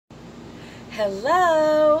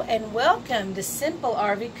Hello and welcome to Simple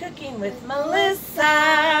RV Cooking with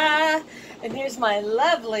Melissa. And here's my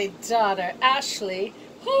lovely daughter, Ashley.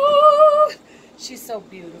 Oh, she's so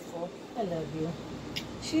beautiful. I love you.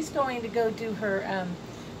 She's going to go do her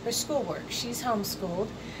schoolwork. She's homeschooled,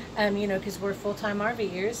 you know, because we're full-time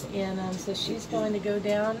RVers, and so she's going to go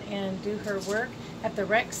down and do her work at the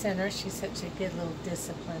rec center. She's such a good little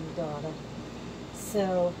disciplined daughter.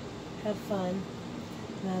 So have fun.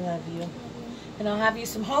 And I love you. And I'll have you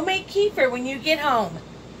some homemade kefir when you get home.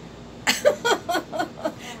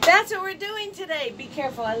 That's what we're doing today. Be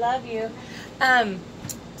careful. I love you.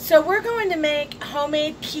 So we're going to make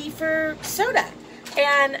homemade kefir soda.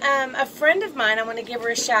 And a friend of mine, I want to give her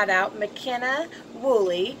a shout out, McKenna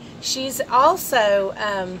Woolley. She's also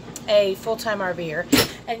a full-time RVer,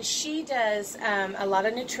 and she does a lot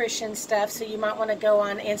of nutrition stuff, so you might want to go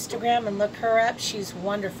on Instagram and look her up. She's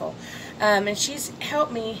wonderful. And she's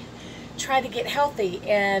helped me try to get healthy,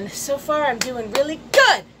 and so far I'm doing really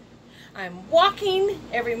good. I'm walking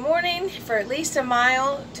every morning for at least 1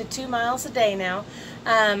 mile to 2 miles a day now.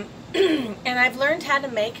 And I've learned how to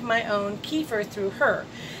make my own kefir through her.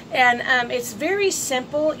 And it's very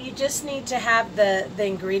simple. You just need to have the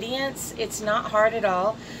ingredients. It's not hard at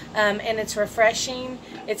all. And it's refreshing.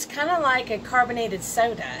 It's kind of like a carbonated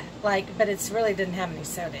soda, but it's really didn't have any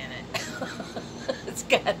soda in it.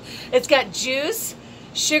 it's got juice,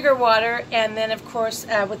 sugar water, and then of course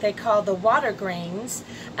what they call the water grains.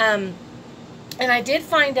 And I did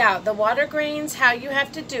find out the water grains, how you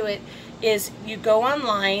have to do it is you go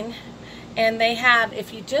online, and they have,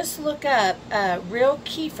 if you just look up Real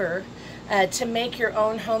Kefir to make your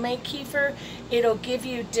own homemade kefir, it'll give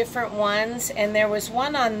you different ones. And there was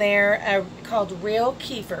one on there called Real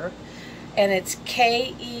Kefir, and it's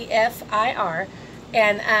K-E-F-I-R,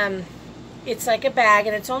 and it's like a bag,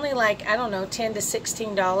 and it's only like, I don't know, $10 to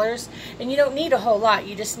 $16, and you don't need a whole lot.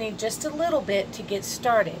 You just need just a little bit to get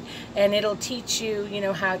started, and it'll teach you, you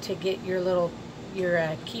know, how to get your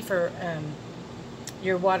kefir,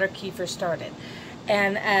 your water kefir started,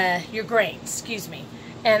 and your grains, excuse me.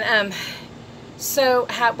 And so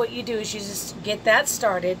what you do is you just get that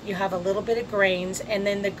started. You have a little bit of grains, and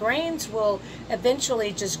then the grains will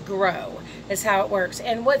eventually just grow, is how it works.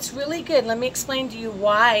 And what's really good, let me explain to you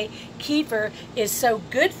why kefir is so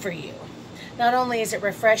good for you. Not only is it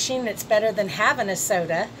refreshing, it's better than having a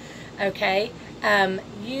soda, okay?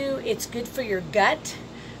 It's good for your gut.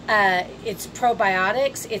 It's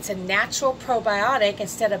probiotics. It's a natural probiotic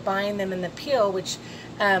instead of buying them in the pill, which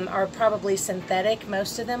are probably synthetic.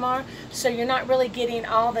 Most of them are. So you're not really getting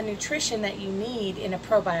all the nutrition that you need in a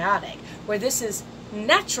probiotic, where this is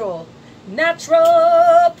natural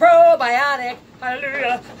probiotic.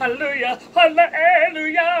 Hallelujah, hallelujah,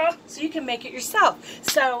 hallelujah. So you can make it yourself.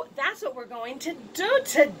 So that's what we're going to do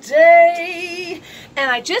today. And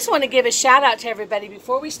I just want to give a shout out to everybody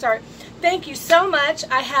before we start. Thank you so much.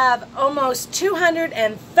 I have almost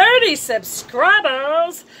 230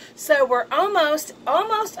 subscribers. So we're almost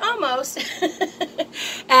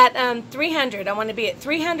at 300. I want to be at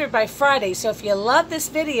 300 by Friday. So if you love this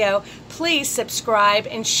video, please subscribe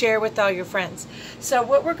and share with all your friends. So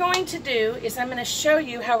what we're going to do is I'm going to show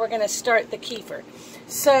you how we're going to start the kefir.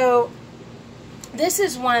 So this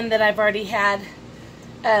is one that I've already had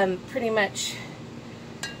pretty much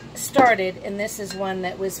started, and this is one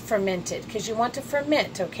that was fermented, because you want to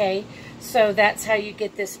ferment, okay? So that's how you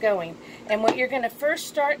get this going. And what you're going to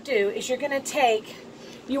first do is you want to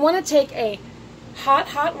take a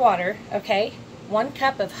hot water, okay? 1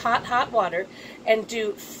 cup of hot water, and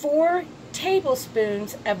do 4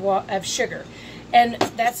 tablespoons of sugar. And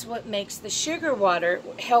that's what makes the sugar water,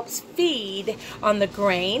 helps feed on the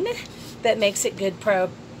grain that makes it good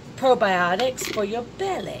probiotics for your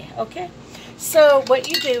belly, okay? So what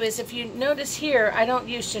you do is, if you notice here, I don't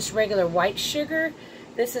use just regular white sugar.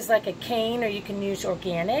 This is like a cane, or you can use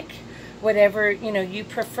organic, whatever, you know, you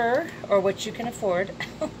prefer or what you can afford.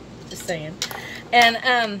 Just saying.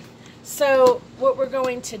 And so what we're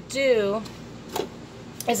going to do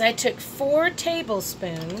is I took 4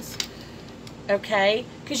 tablespoons, okay,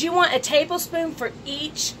 because you want a tablespoon for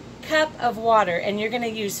each cup of water, and you're going to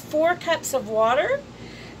use 4 cups of water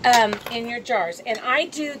in your jars. And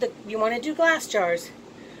you want to do glass jars,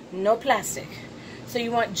 no plastic. So you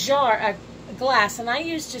want glass, and I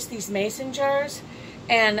use just these mason jars,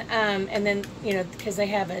 and then, you know, because they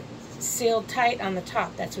have it sealed tight on the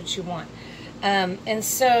top, that's what you want. And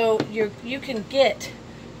so you can get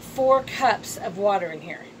 4 cups of water in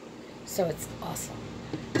here, so it's awesome.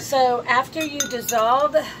 So after you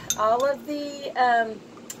dissolve all of the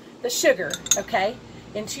sugar, okay,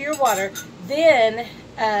 into your water. Then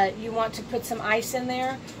you want to put some ice in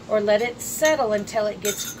there or let it settle until it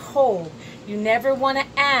gets cold. You never want to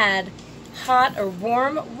add hot or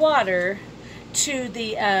warm water to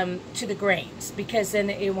the grains, because then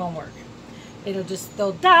it won't work. It'll just,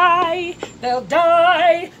 they'll die, they'll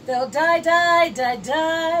die, they'll die, die, die,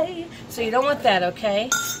 die. So you don't want that,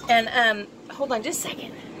 okay? And hold on just a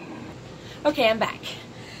second. Okay, I'm back.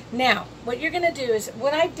 Now, what you're gonna do is,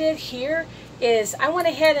 what I did here is I went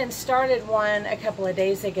ahead and started one a couple of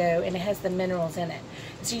days ago, and it has the minerals in it.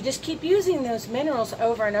 So you just keep using those minerals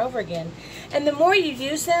over and over again. And the more you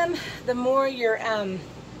use them, the more your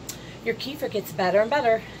kefir gets better and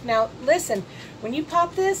better. Now, listen, when you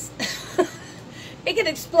pop this, it can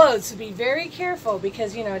explode, so be very careful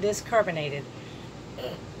because, you know, it is carbonated.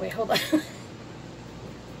 Wait, hold on.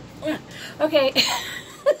 Okay.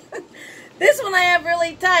 This one I have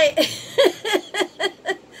really tight.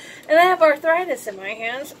 And I have arthritis in my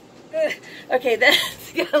hands. Okay,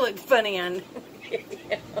 that's gonna look funny on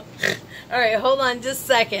video. Alright, hold on just a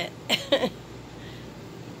second.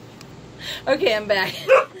 Okay, I'm back.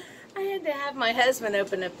 I had to have my husband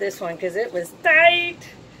open up this one because it was tight.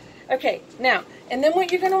 Okay, now, and then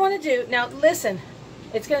what you're going to want to do, now listen,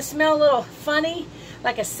 it's going to smell a little funny,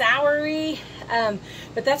 like a soury,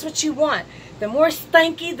 but that's what you want. The more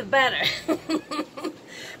stanky, the better.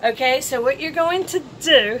 Okay, so what you're going to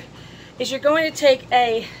do is you're going to take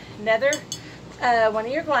another, one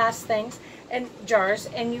of your glass things, and jars,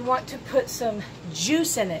 and you want to put some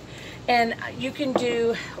juice in it. And you can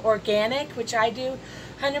do organic, which I do,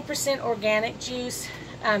 100% organic juice.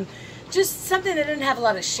 Just something that didn't have a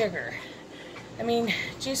lot of sugar. I mean,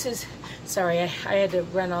 juices, sorry, I had to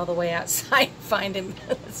run all the way outside and find him.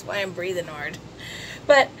 That's why I'm breathing hard.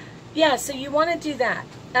 But, yeah, so you want to do that.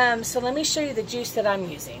 So let me show you the juice that I'm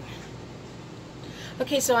using.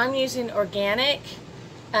 Okay, so I'm using organic,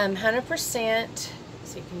 100%,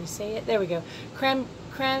 see, can you see it? There we go.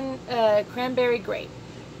 Cranberry grape.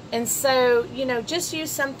 And so, you know, just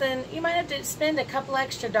use something, you might have to spend a couple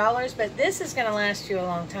extra dollars, but this is going to last you a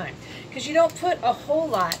long time because you don't put a whole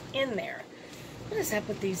lot in there. What is up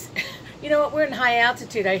with these? You know what, we're in high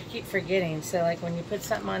altitude, I keep forgetting. So like when you put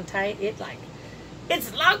something on tight, it's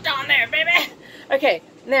locked on there, baby. Okay,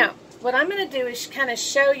 now what I'm going to do is kind of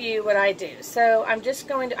show you what I do. So I'm just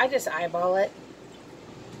going to, I just eyeball it.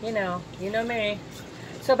 You know me.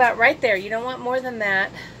 So about right there, you don't want more than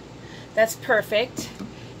that. That's perfect.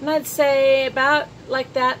 And I'd say about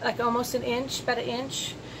like that, like almost an inch, about an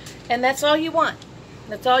inch. And that's all you want.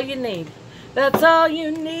 That's all you need. That's all you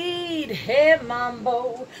need. Hey,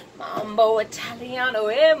 mambo, mambo Italiano,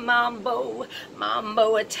 hey, mambo,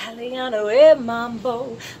 mambo Italiano, hey,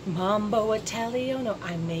 mambo, mambo Italiano.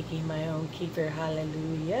 I'm making my own kefir,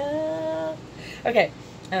 hallelujah. Okay,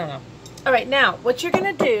 I don't know. All right, now, what you're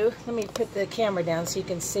going to do, let me put the camera down so you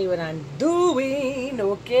can see what I'm doing,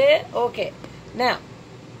 okay? Okay, now,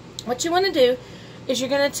 what you want to do is you're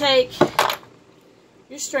going to take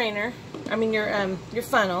your strainer, your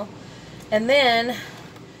funnel, and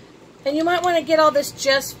you might want to get all this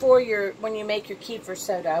just for when you make your kefir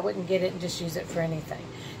soda. I wouldn't get it and just use it for anything.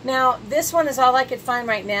 Now, this one is all I could find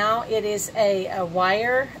right now. It is a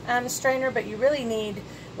wire strainer, but you really need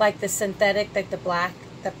like the synthetic, like the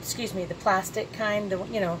plastic kind,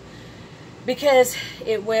 because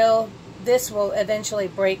this will eventually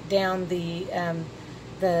break down the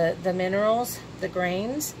minerals, the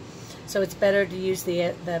grains. So it's better to use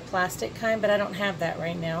the plastic kind, but I don't have that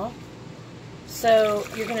right now. So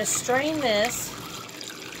you're going to strain this.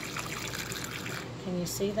 Can you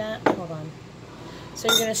see that? Hold on. So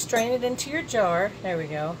you're going to strain it into your jar. There we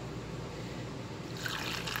go.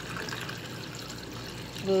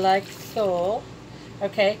 Like so.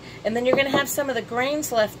 Okay, and then you're going to have some of the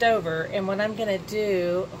grains left over, and what I'm going to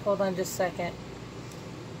do, hold on just a second.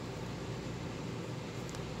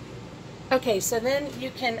 Okay, so then you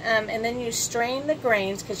can, and then you strain the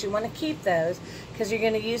grains, because you want to keep those, because you're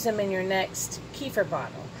going to use them in your next kefir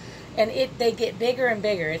bottle. And they get bigger and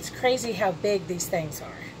bigger. It's crazy how big these things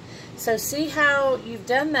are. So see how you've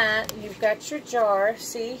done that, you've got your jar,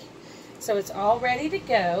 see? So it's all ready to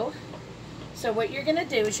go. So what you're going to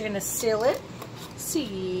do is you're going to seal it.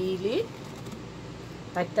 Seal it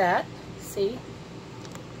like that. See?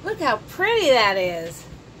 Look how pretty that is.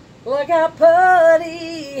 Look how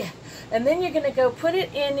pretty. And then you're going to go put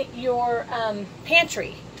it in your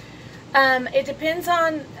pantry. It depends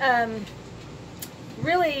on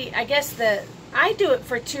really, I guess I do it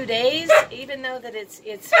for 2 days, even though that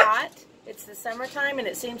it's hot. It's the summertime and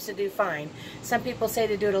it seems to do fine. Some people say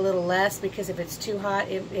to do it a little less because if it's too hot,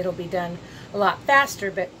 it'll be done a lot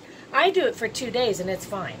faster, but I do it for 2 days and it's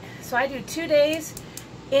fine. So I do 2 days,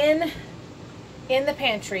 in the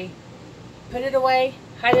pantry. Put it away,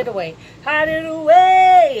 hide it away. Hide it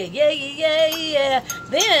away, yeah, yeah, yeah.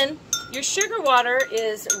 Then your sugar water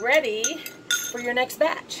is ready for your next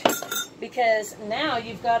batch, because now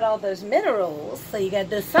you've got all those minerals, so you got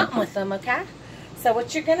to do something with them, okay? So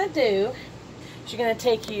what you're going to do is you're going to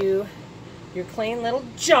take your clean little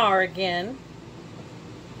jar again.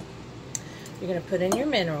 You're going to put in your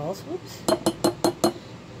minerals. Whoops.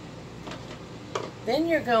 Then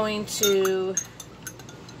you're going to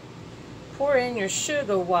pour in your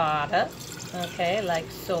sugar water, okay, like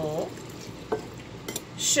so.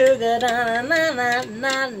 Sugar, na na na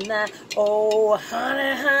na na. Oh,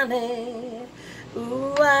 honey, honey.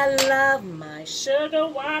 Ooh, I love my sugar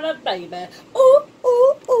water, baby. Ooh,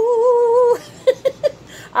 ooh, ooh.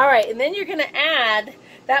 All right, and then you're going to add,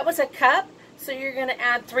 that was a cup, so you're going to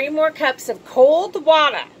add 3 more cups of cold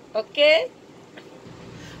water, okay?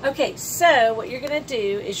 Okay, so what you're going to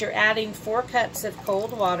do is you're adding 4 cups of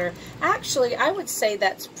cold water. Actually, I would say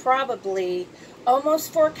that's probably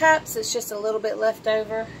almost 4 cups. It's just a little bit left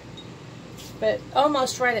over, but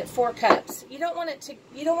almost right at 4 cups. You don't want to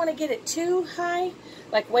get it too high,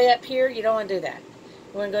 like way up here. You don't want to do that.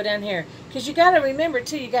 You want to go down here, because you got to remember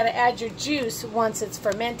too, you got to add your juice once it's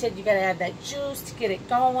fermented. You got to add that juice to get it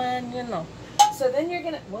going, you know. So then you're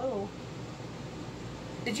going to, whoa.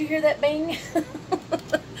 Did you hear that bang?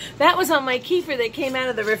 That was on my kefir that came out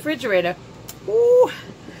of the refrigerator. Ooh.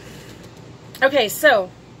 Okay,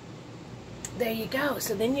 so there you go.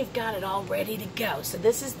 So then you've got it all ready to go. So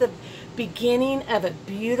this is the beginning of a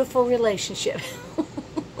beautiful relationship.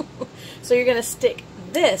 So you're going to stick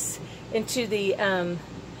this into the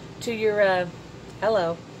to your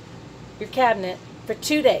your cabinet for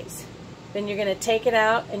 2 days. Then you're going to take it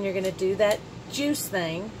out and you're going to do that juice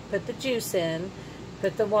thing. Put the juice in,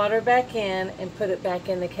 put the water back in, and put it back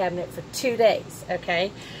in the cabinet for 2 days.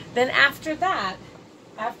 Okay. Then after that,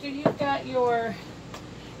 after you've got your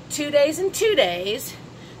 2 days and 2 days,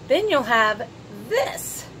 then you'll have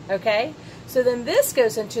this. Okay. So then this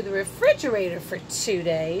goes into the refrigerator for 2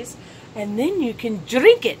 days, and then you can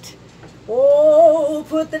drink it. Oh,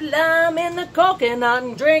 put the lime in the coconut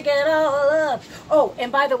and drink it all up. Oh,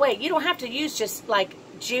 and by the way, you don't have to use just like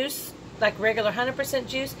juice, like regular 100%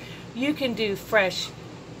 juice. You can do fresh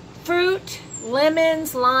fruit,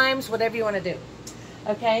 lemons, limes, whatever you want to do.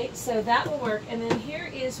 Okay, so that will work. And then here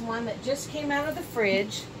is one that just came out of the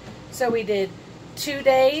fridge. So we did 2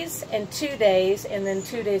 days and 2 days, and then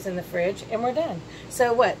 2 days in the fridge, and we're done.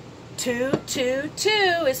 So what? 2, 2, 2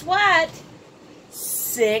 is what?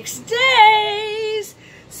 6 days.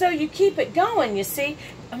 So you keep it going, you see.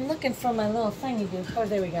 I'm looking for my little thingy. Oh,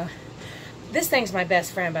 there we go. This thing's my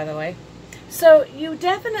best friend, by the way. So you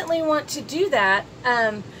definitely want to do that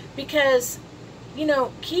because, you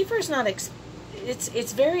know, kefir's not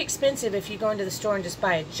it's very expensive if you go into the store and just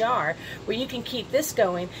buy a jar, where you can keep this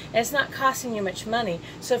going and it's not costing you much money.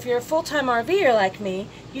 So if you're a full-time RVer like me,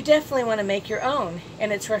 you definitely want to make your own,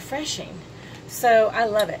 and it's refreshing. So I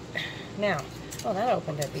love it. Now, oh, that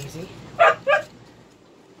opened up easy. Hope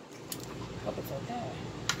it's okay.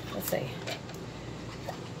 Let's see.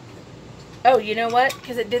 Oh, you know what?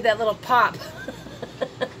 Because it did that little pop.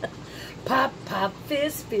 Pop, pop,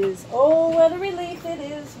 fizz, fizz. Oh, what a relief it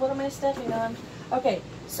is. What am I stepping on? Okay,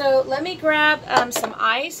 so let me grab some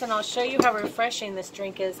ice, and I'll show you how refreshing this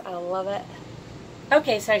drink is. I love it.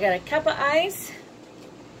 Okay, so I got a cup of ice.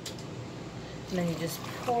 And then you just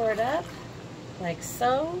pour it up like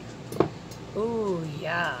so. Ooh,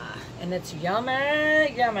 yeah. And it's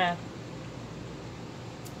yummy, yummy.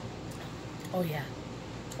 Oh, yeah.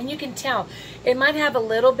 And you can tell. It might have a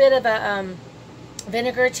little bit of a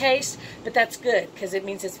vinegar taste, but that's good because it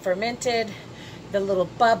means it's fermented. The little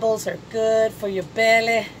bubbles are good for your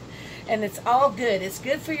belly. And it's all good. It's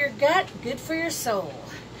good for your gut, good for your soul.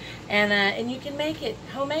 And you can make it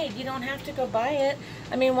homemade. You don't have to go buy it.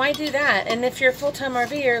 I mean, why do that? And if you're a full-time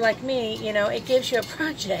RVer like me, you know, it gives you a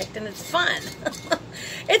project and it's fun.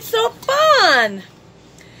 It's so fun.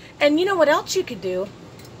 And you know what else you could do?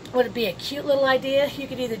 Would it be a cute little idea? You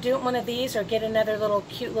could either do one of these or get another little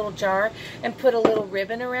cute little jar and put a little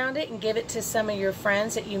ribbon around it and give it to some of your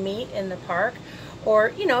friends that you meet in the park. Or,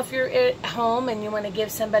 you know, if you're at home and you want to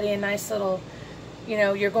give somebody a nice little, you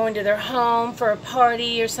know, you're going to their home for a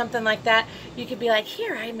party or something like that, you could be like,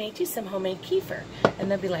 here, I made you some homemade kefir.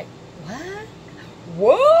 And they'll be like, what?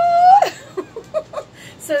 What?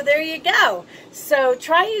 So there you go. So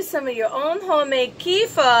try use some of your own homemade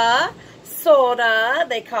kefir. Soda,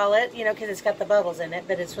 they call it, you know, because it's got the bubbles in it,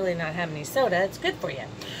 but it's really not having any soda. It's good for you.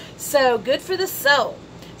 So, good for the soul.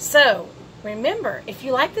 So, Remember, if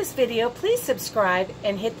you like this video, please subscribe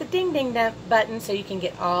and hit the ding ding button so you can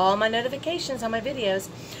get all my notifications on my videos.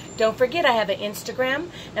 Don't forget, I have an Instagram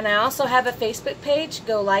and I also have a Facebook page.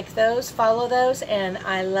 Go like those, follow those, and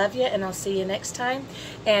I love you, and I'll see you next time.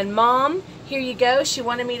 And Mom, here you go. She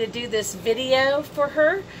wanted me to do this video for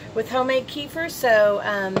her with homemade kefir, so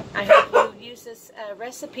I hope you use this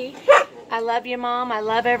recipe. I love you, Mom. I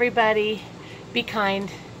love everybody. Be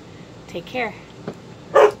kind. Take care.